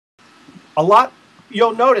A lot,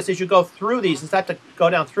 you'll notice as you go through these and start to go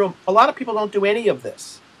down through them, a lot of people don't do any of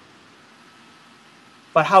this.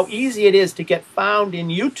 But how easy it is to get found in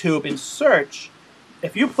YouTube in search.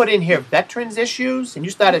 If you put in here veterans issues and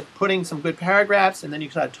you started putting some good paragraphs and then you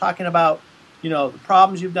started talking about, you know, the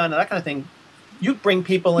problems you've done and that kind of thing, you bring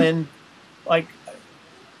people in like,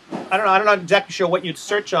 I'm not exactly sure what you'd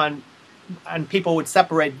search on, and people would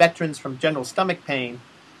separate veterans from general stomach pain.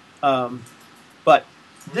 But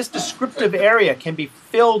this descriptive area can be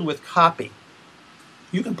filled with copy.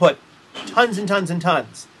 You can put tons and tons and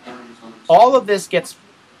tons. All of this gets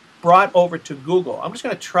brought over to Google. I'm just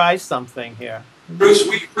going to try something here. Bruce,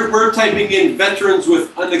 we're typing in veterans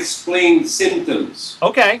with unexplained symptoms.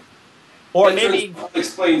 Okay. Or veterans maybe with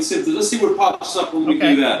unexplained symptoms. Let's see what pops up when we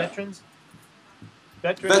do that.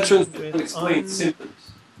 Veterans with unexplained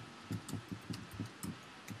symptoms.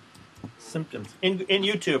 Symptoms. In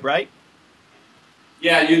YouTube, right?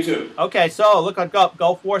 Yeah, YouTube. Okay, so look at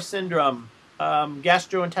Gulf War syndrome,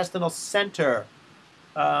 gastrointestinal center,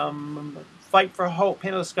 fight for hope,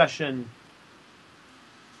 panel discussion.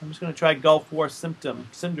 I'm just going to try Gulf War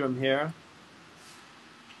syndrome here.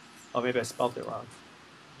 Oh, maybe I spelled it wrong.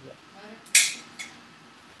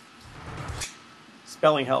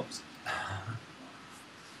 Spelling helps.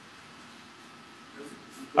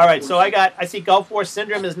 All right, so I see Gulf War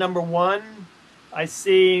syndrome is number 1. I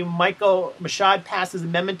see Michael Mashad passes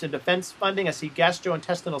amendment to defense funding. I see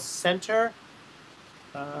gastrointestinal center.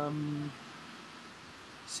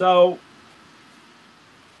 So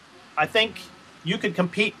I think you could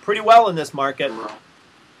compete pretty well in this market.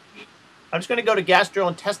 I'm just going to go to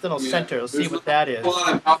gastrointestinal center. Let's see what that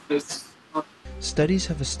is. Studies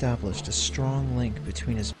have established a strong link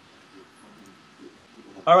between his...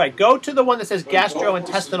 All right, go to the one that says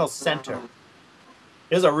gastrointestinal center.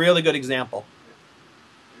 Here's a really good example.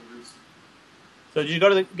 So did you go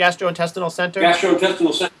to the gastrointestinal center?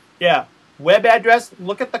 Gastrointestinal center. Yeah. Web address,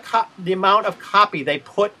 look at the amount of copy they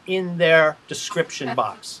put in their description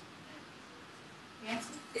box.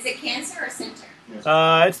 Is it cancer or center?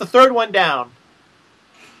 It's the third one down.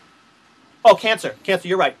 Oh, cancer. Cancer,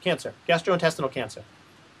 you're right. Cancer. Gastrointestinal cancer.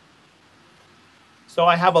 So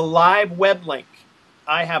I have a live web link.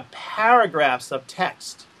 I have paragraphs of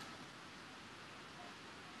text.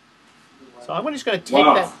 So I'm just going to take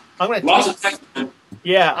that. I'm going to take,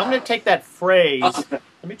 yeah, I'm going to take that phrase. Let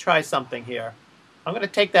me try something here. I'm going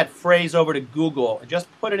to take that phrase over to Google and just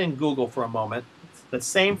put it in Google for a moment. The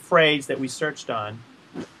same phrase that we searched on.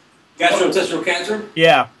 Gastrointestinal cancer?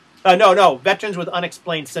 Yeah. No. Veterans with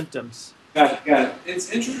unexplained symptoms. Got it.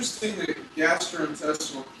 It's interesting that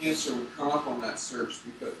gastrointestinal cancer would come up on that search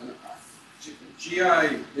because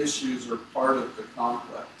GI issues are part of the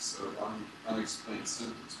complex of unexplained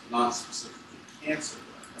symptoms, but not specifically cancer.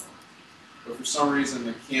 But for some reason,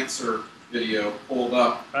 the cancer video pulled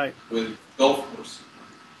up with Gulf War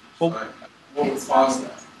syndrome. What would cause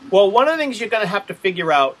that? Well, one of the things you're going to have to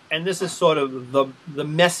figure out, and this is sort of the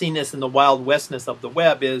messiness and the Wild Westness of the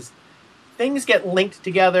web, is things get linked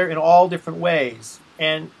together in all different ways.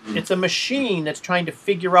 And it's a machine that's trying to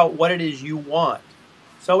figure out what it is you want.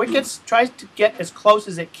 So it tries to get as close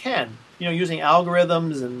as it can, you know, using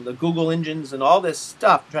algorithms and the Google engines and all this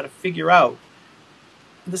stuff to try to figure out.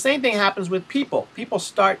 The same thing happens with people. People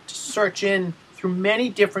start to search in through many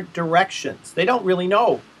different directions. They don't really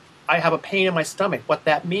know, I have a pain in my stomach, what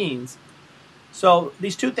that means. So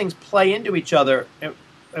these two things play into each other.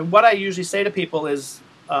 And what I usually say to people is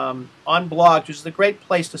on blogs, which is a great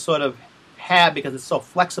place to sort of have because it's so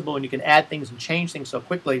flexible and you can add things and change things so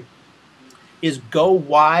quickly, is go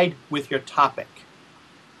wide with your topic.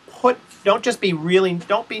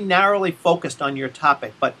 Don't be narrowly focused on your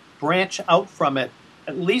topic, but branch out from it,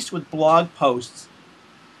 at least with blog posts.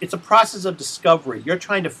 It's a process of discovery. You're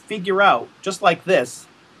trying to figure out, just like this,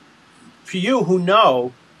 for you who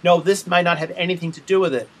know, this might not have anything to do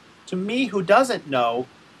with it. To me who doesn't know,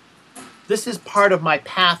 this is part of my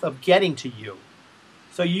path of getting to you.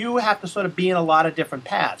 So you have to sort of be in a lot of different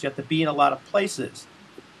paths. You have to be in a lot of places.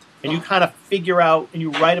 And you kind of figure out and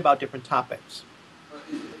you write about different topics.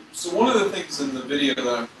 So one of the things in the video that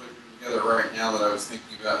I'm putting together right now that I was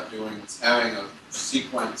thinking about doing was having a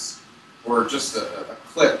sequence or just a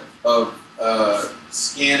clip of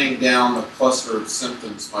scanning down the cluster of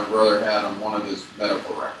symptoms my brother had on one of his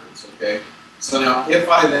medical records, okay? So now if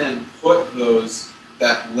I then put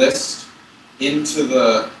that list into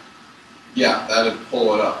that'd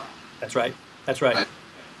pull it up. That's right.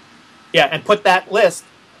 Yeah, and put that list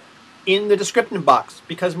in the description box,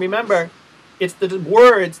 because remember, it's the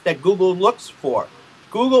words that Google looks for.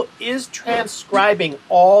 Google is transcribing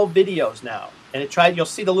all videos now, and you'll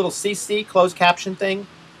see the little CC closed caption thing.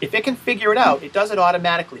 If it can figure it out, it does it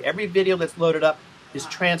automatically. Every video that's loaded up is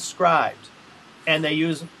transcribed, and they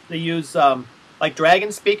use like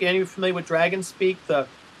Dragon Speak. Any of you familiar with Dragon Speak? The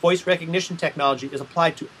voice recognition technology is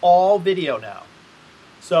applied to all video now.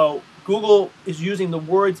 So Google is using the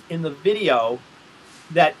words in the video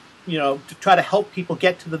that, you know, to try to help people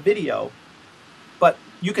get to the video. But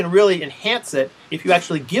you can really enhance it if you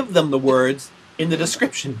actually give them the words in the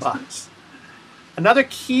description box. Another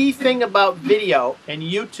key thing about video and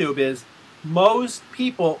YouTube is most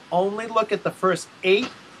people only look at the first 8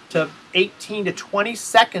 to 18 to 20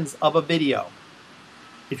 seconds of a video.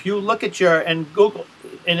 If you look at your, and Google,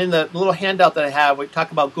 and in the little handout that I have, we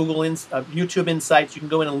talk about YouTube Insights. You can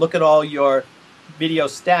go in and look at all your video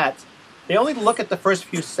stats. They only look at the first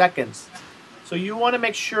few seconds. So you want to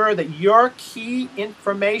make sure that your key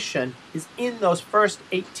information is in those first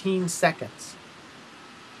 18 seconds.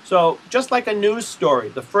 So just like a news story,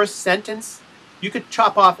 the first sentence, you could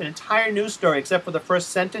chop off an entire news story except for the first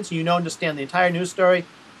sentence. You understand the entire news story.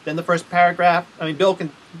 Then the first paragraph. I mean,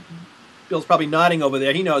 Bill's probably nodding over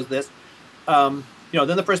there. He knows this. Then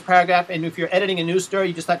the first paragraph. And if you're editing a news story,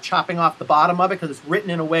 you just start chopping off the bottom of it because it's written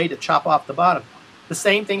in a way to chop off the bottom. The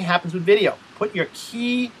same thing happens with video. Put your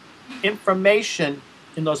key information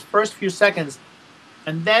in those first few seconds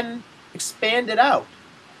and then expand it out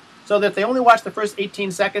so that if they only watch the first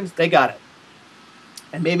 18 seconds, they got it.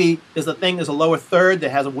 And maybe there's a lower third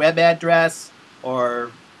that has a web address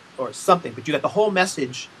or something, but you got the whole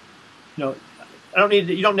message. You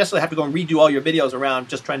don't necessarily have to go and redo all your videos around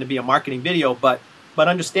just trying to be a marketing video, but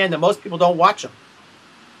understand that most people don't watch them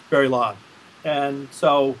very long. And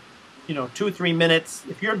so, 2 or 3 minutes.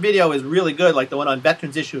 If your video is really good, like the one on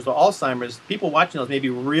veterans issues or Alzheimer's, people watching those may be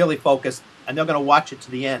really focused and they're going to watch it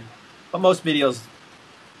to the end. But most videos,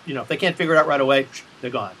 if they can't figure it out right away,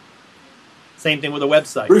 they're gone. Same thing with a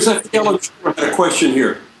website. Bruce, I think I had a question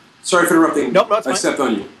here. Sorry for interrupting. Nope, it's fine. I stepped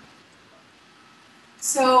on you.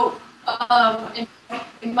 So,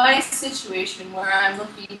 in my situation where I'm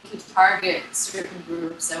looking to target certain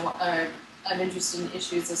groups, I'm interested in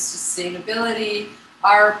issues of sustainability,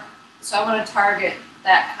 so I want to target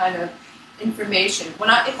that kind of information.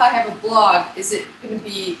 If I have a blog, is it going to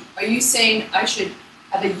be, are you saying I should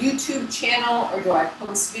have a YouTube channel, or do I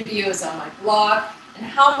post videos on my blog? And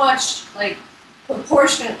how much,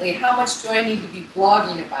 proportionately, how much do I need to be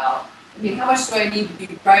blogging about? I mean, how much do I need to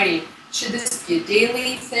be writing? Should this be a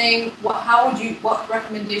daily thing? What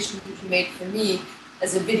recommendations would you make for me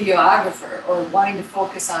as a videographer, or wanting to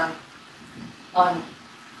focus on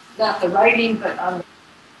not the writing, but on?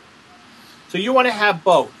 So you want to have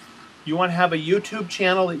both. You want to have a YouTube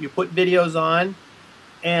channel that you put videos on,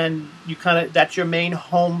 and that's your main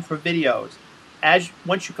home for videos.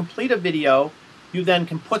 Once you complete a video, you then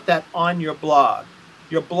can put that on your blog.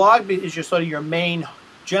 Your blog is your main,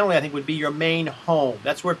 generally I think would be your main home.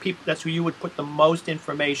 That's where you would put the most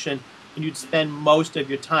information and you'd spend most of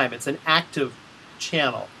your time. It's an active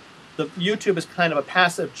channel. The YouTube is kind of a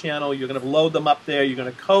passive channel. You're going to load them up there, you're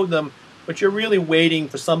going to code them, but you're really waiting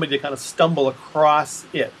for somebody to kind of stumble across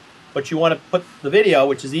it. But you want to put the video,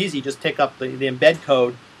 which is easy, just take up the embed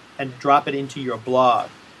code and drop it into your blog.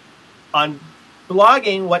 On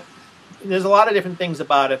blogging, there's a lot of different things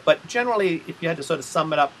about it, but generally, if you had to sort of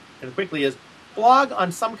sum it up quickly, is blog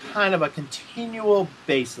on some kind of a continual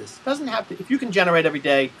basis. Doesn't have to, if you can generate every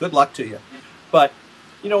day, good luck to you. But,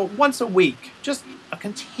 once a week, just a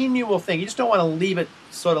continual thing. You just don't want to leave it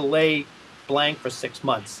sort of lay blank for 6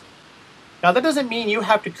 months. Now, that doesn't mean you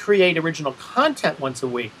have to create original content once a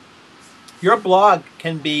week. Your blog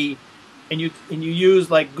can be, and you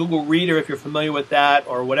use like Google Reader if you're familiar with that,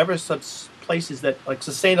 or whatever such places that, like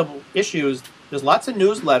sustainable issues, there's lots of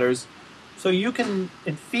newsletters, so you can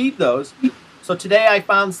feed those. So today I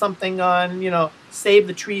found something on,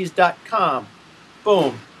 savethetrees.com.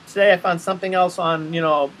 Boom. Today I found something else on,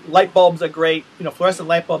 light bulbs are great, fluorescent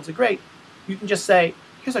light bulbs are great. You can just say,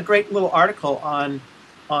 here's a great little article on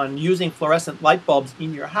using fluorescent light bulbs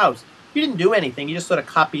in your house. You didn't do anything. You just sort of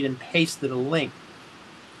copied and pasted a link.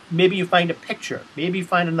 Maybe you find a picture. Maybe you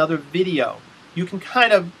find another video. You can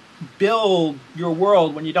kind of build your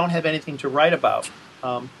world when you don't have anything to write about.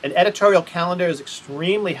 An editorial calendar is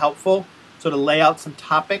extremely helpful, so to lay out some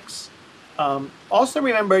topics. Also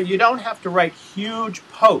remember, you don't have to write huge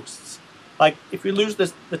posts. Like if you lose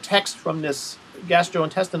the text from this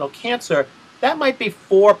gastrointestinal cancer, that might be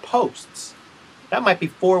 4 posts. That might be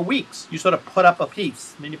 4 weeks. You sort of put up a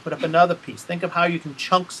piece, and then you put up another piece. Think of how you can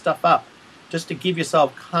chunk stuff up just to give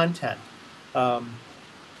yourself content.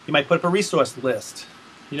 You might put up a resource list.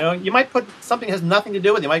 You might put something that has nothing to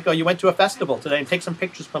do with it. You might go, you went to a festival today, and take some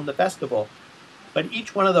pictures from the festival. But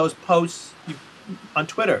each one of those posts, on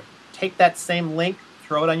Twitter. Take that same link,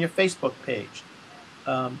 throw it on your Facebook page.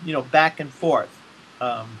 Back and forth.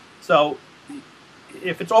 So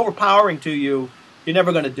if it's overpowering to you, you're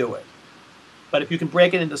never going to do it. But if you can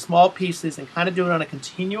break it into small pieces and kind of do it on a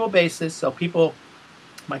continual basis, so people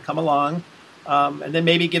might come along, and then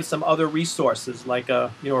maybe give some other resources like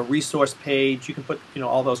a resource page. You can put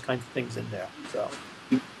all those kinds of things in there. So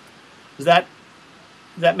does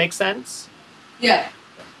that make sense? Yeah.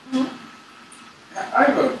 I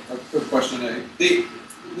have a quick question. This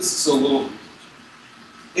is a little.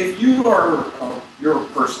 If you are you're a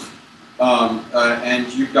person,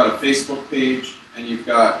 and you've got a Facebook page and you've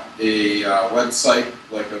got a website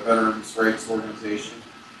like a veterans rights organization,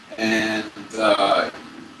 and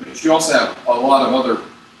but you also have a lot of other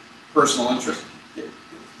personal interests.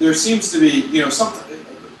 There seems to be something.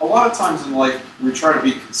 A lot of times in life we try to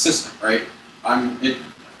be consistent, right?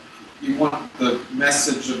 You want the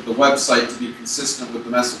message of the website to be consistent with the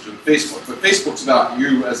message of Facebook. But Facebook's about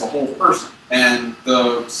you as a whole person. And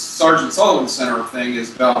the Sergeant Sullivan Center thing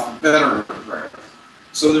is about veterans rights.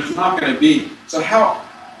 So there's not going to be... So how...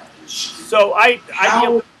 So I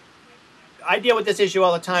deal with this issue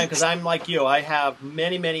all the time because I'm like you. I have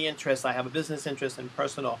many, many interests. I have a business interest and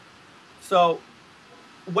personal. So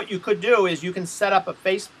what you could do is you can set up a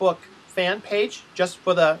Facebook fan page just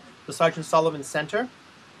for the Sergeant Sullivan Center.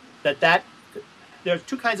 There's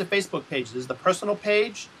two kinds of Facebook pages. There's the personal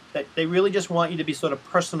page that they really just want you to be sort of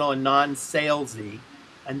personal and non-salesy.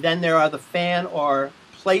 And then there are the fan or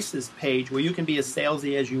places page where you can be as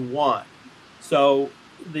salesy as you want. So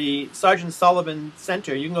the Sergeant Sullivan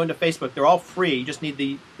Center, you can go into Facebook. They're all free. You just need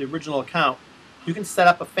the original account. You can set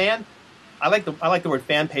up a fan. I like the word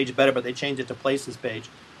fan page better, but they changed it to places page.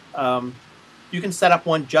 You can set up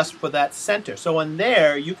one just for that center. So in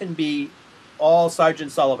there, you can be all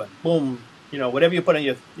Sergeant Sullivan. Boom. Whatever you put on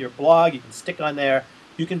your blog, you can stick on there.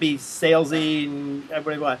 You can be salesy and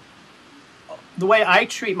everybody wants. The way I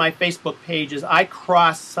treat my Facebook page is I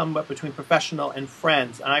cross somewhat between professional and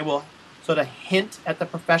friends, and I will sort of hint at the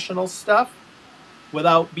professional stuff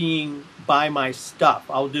without being by my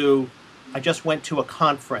stuff. I just went to a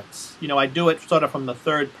conference. I do it sort of from the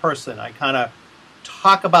third person. I kind of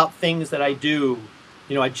talk about things that I do.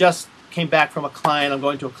 I just came back from a client. I'm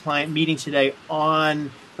going to a client meeting today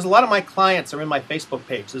because a lot of my clients are in my Facebook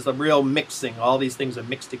page. There's a real mixing. All these things are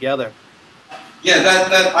mixed together. Yeah,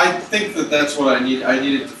 that I think that's what I need. I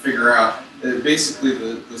needed to figure out. Basically,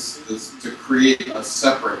 to create a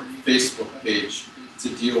separate Facebook page to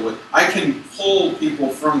deal with. I can pull people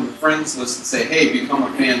from the friends list and say, hey, become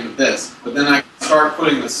a fan of this. But then I start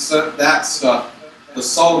putting that stuff, the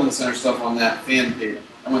Sullivan Center stuff on that fan page.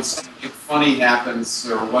 And when something funny happens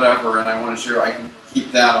or whatever, and I want to share, I can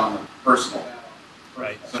keep that on the personal.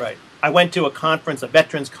 Right. I went to a conference, a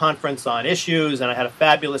veterans conference on issues, and I had a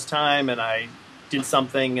fabulous time, and I did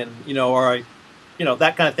something, and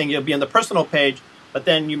that kind of thing. You'll be on the personal page, but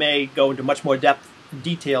then you may go into much more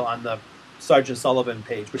detail on the Sergeant Sullivan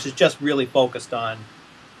page, which is just really focused on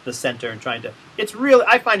the center and trying to.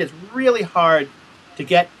 I find it's really hard to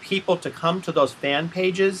get people to come to those fan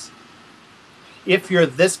pages. If you're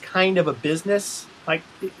this kind of a business, like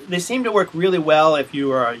they seem to work really well if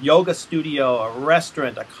you are a yoga studio, a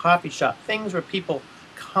restaurant, a coffee shop, things where people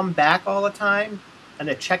come back all the time and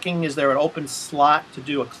they're checking, is there an open slot to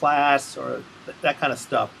do a class or that kind of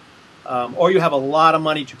stuff. Or you have a lot of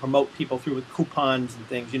money to promote people through with coupons and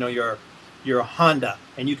things. You're a Honda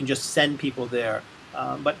and you can just send people there.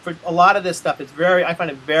 But for a lot of this stuff, I find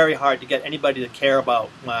it very hard to get anybody to care about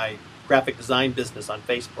my graphic design business on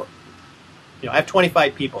Facebook. I have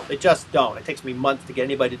 25 people. They just don't. It takes me months to get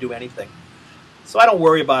anybody to do anything. So I don't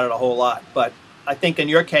worry about it a whole lot. But I think in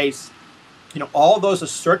your case, all of those are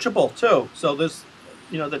searchable too. So there's,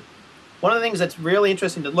 one of the things that's really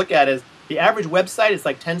interesting to look at is the average website is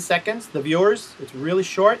like 10 seconds. The viewers, it's really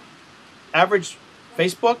short. Average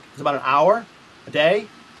Facebook is about an hour a day.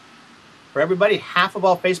 For everybody, half of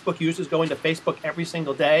all Facebook users go into Facebook every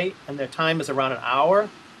single day, and their time is around an hour.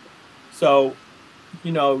 So,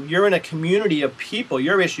 you're in a community of people.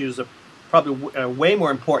 Your issues are probably way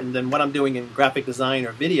more important than what I'm doing in graphic design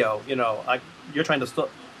or video. You're trying to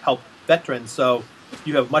help veterans, so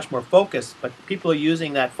you have much more focus. But people are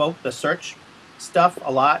using the search stuff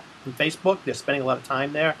a lot on Facebook. They're spending a lot of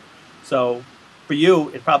time there. So for you,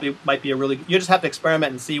 it probably might be you just have to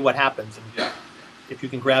experiment and see what happens. And if you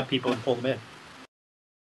can grab people and pull them in.